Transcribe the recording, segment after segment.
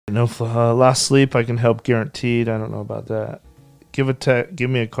Lost sleep I can help guaranteed. I don't know about that. Give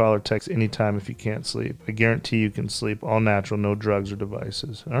me a call or text anytime if you can't sleep. I guarantee you can sleep. All natural, no drugs or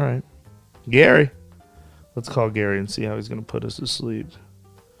devices. All right. Gary. Let's call Gary and see how he's going to put us to sleep.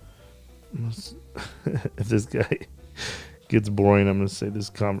 If this guy gets boring, I'm going to say this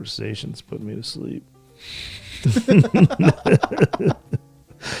conversation's put me to sleep.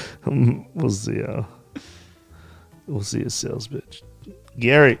 We'll see how. We'll see a sales pitch.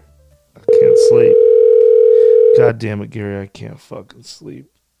 Gary, I can't sleep. God damn it, Gary, I can't fucking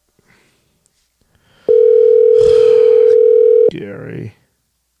sleep. Gary.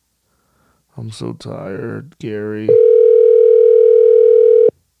 I'm so tired, Gary.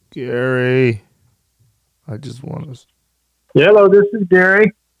 Gary. I just want to... Hello, this is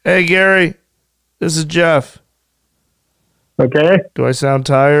Gary. Hey, Gary. This is Jeff. Okay. Do I sound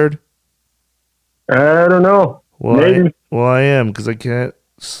tired? I don't know. Well, Maybe. I am, because I can't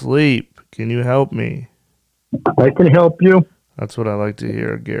sleep. Can you help me? I can help you. That's what I like to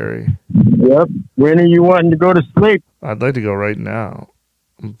hear, Gary. Yep. When are you wanting to go to sleep? I'd like to go right now.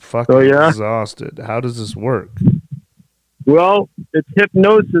 I'm fucking exhausted. How does this work? Well, it's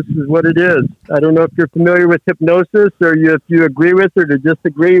hypnosis is what it is. I don't know if you're familiar with hypnosis or if you agree with it or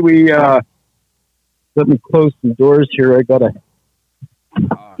disagree. Let me close some doors here. I got to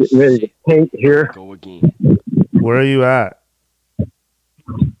get ready to paint here. Go again. Where are you at?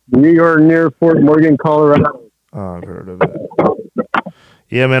 We are near Fort Morgan, Colorado. Oh, I've heard of it.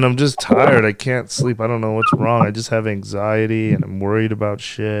 Yeah, man, I'm just tired. I can't sleep. I don't know what's wrong. I just have anxiety, and I'm worried about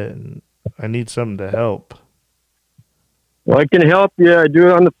shit, and I need something to help. Well, I can help you. I do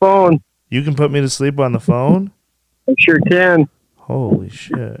it on the phone. You can put me to sleep on the phone? I sure can. Holy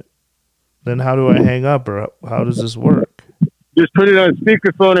shit. Then how do I hang up, or how does this work? Just put it on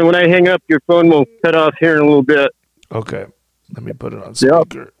speakerphone, and when I hang up, your phone will cut off here in a little bit. Okay. Let me put it on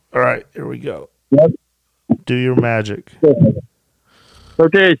speaker. Yep. All right, here we go. Yep. Do your magic.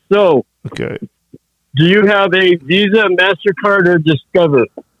 Okay, so. Okay. Do you have a Visa, MasterCard, or Discover?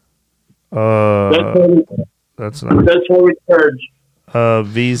 That's not. That's what we charge.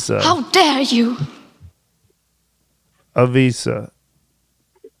 Visa. How dare you? A Visa.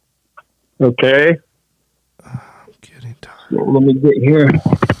 Okay. I'm getting tired. Well, let me get here.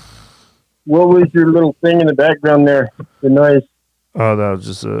 What was your little thing in the background there? The noise. Oh, that was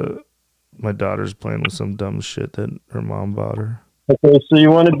just my daughter's playing with some dumb shit that her mom bought her. Okay, so you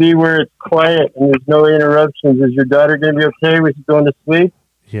want to be where it's quiet and there's no interruptions. Is your daughter going to be okay with you going to sleep?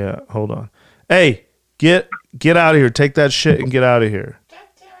 Yeah, hold on. Hey, get out of here. Take that shit and get out of here.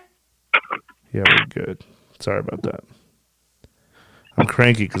 Yeah, we're good. Sorry about that. I'm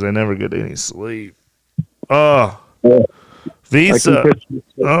cranky because I never get any sleep. Oh, yeah. Visa.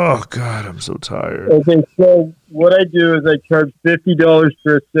 Oh, God, I'm so tired. Okay, so what I do is I charge $50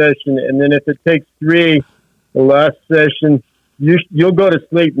 for a session, and then if it takes 3, the last session, you'll go to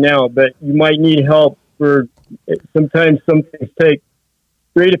sleep now, but you might need help for sometimes some things take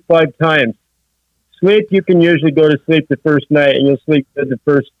 3 to 5 times. Sleep, you can usually go to sleep the first night, and you'll sleep for the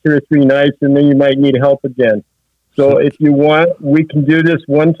first 2 or 3 nights, and then you might need help again. So if you want, we can do this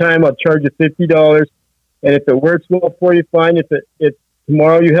one time. I'll charge you $50. And if it works well for you, fine. If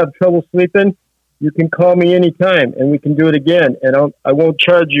tomorrow you have trouble sleeping, you can call me anytime, and we can do it again. And I won't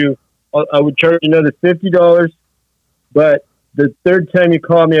charge you. I would charge you another $50, but the third time you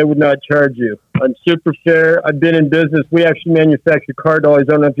call me, I would not charge you. I'm super fair. I've been in business. We actually manufacture car dollies.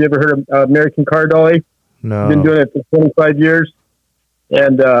 I don't know if you ever heard of American Car Dolly. No. I've been doing it for 25 years.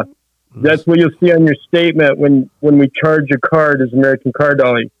 And that's what you'll see on your statement when we charge your card as American Car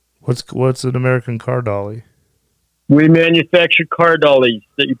Dolly. What's an American Car Dolly? We manufacture car dollies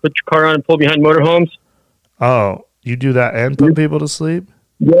that you put your car on and pull behind motorhomes. Oh, you do that and put people to sleep?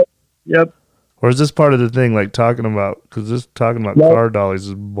 Yep. Or is this part of the thing, like talking about, because this talking about car dollies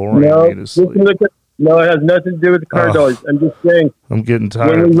is boring me to sleep. No, it has nothing to do with the car dollies. I'm just saying. I'm getting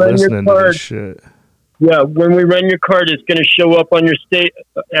tired of listening to this shit. Yeah, when we run your card, it's going to show up on your statement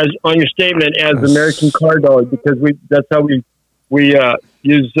as American Car Dolly, because that's how we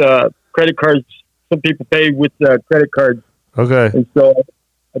use credit cards. Some people pay with credit cards. Okay. And so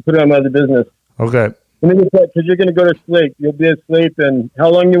I put it on my other business. Okay. Let me get that, because you're going to go to sleep. You'll be asleep. And how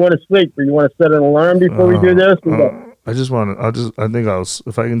long do you want to sleep? Or you want to set an alarm before we do this? If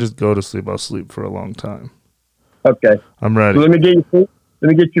I can just go to sleep, I'll sleep for a long time. Okay. I'm ready. So let me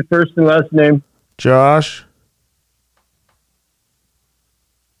get your first and last name. Josh.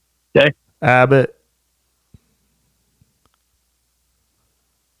 Okay. Abbott.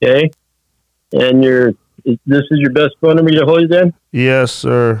 Okay. And this is your best phone number to hold you then? Yes,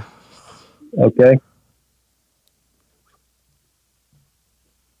 sir. Okay.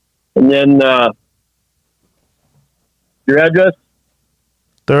 And then your address?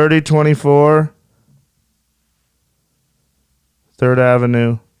 3024 3rd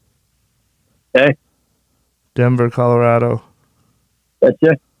Avenue, Okay. Denver, Colorado, That's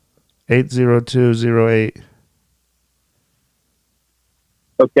it. 80208.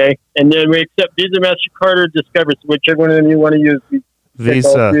 Okay. And then we accept Visa, MasterCard, or Discover. So whichever one of them you want to use. We take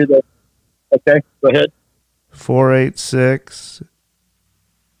all Visa. three of those. Okay. Go ahead. 486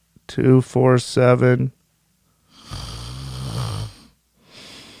 247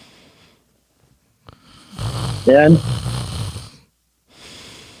 And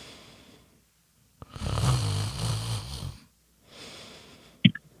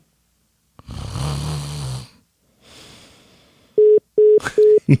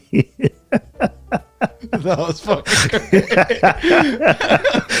That was fucking great.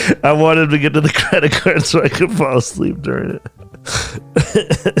 I wanted to get to the credit card so I could fall asleep during it.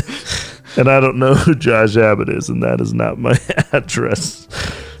 And I don't know who Josh Abbott is, and that is not my address.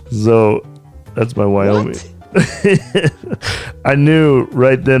 So that's my Wyoming. I knew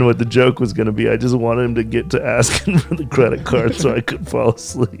right then what the joke was going to be. I just wanted him to get to asking for the credit card so I could fall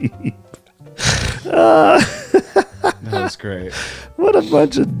asleep. That was great. What a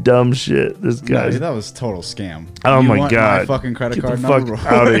bunch of dumb shit. This guy. No, that was total scam. Oh You my want God. My fucking credit Get the card fuck number.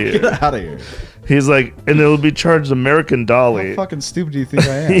 out of here. Get out of here. He's like, and it'll be charged American How dolly. fucking stupid do you think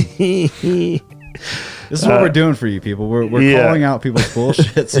I am? This is what we're doing for you people. We're yeah. calling out people's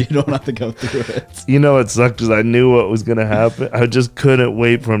bullshit so you don't have to go through it. You know, it sucked because I knew what was going to happen. I just couldn't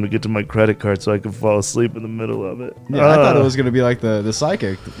wait for him to get to my credit card so I could fall asleep in the middle of it. Yeah, I thought it was going to be like the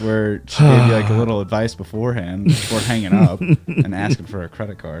psychic where she gave you like a little advice beforehand before hanging up and asking for a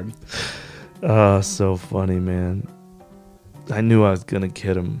credit card. Oh, so funny, man. I knew I was going to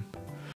kid him.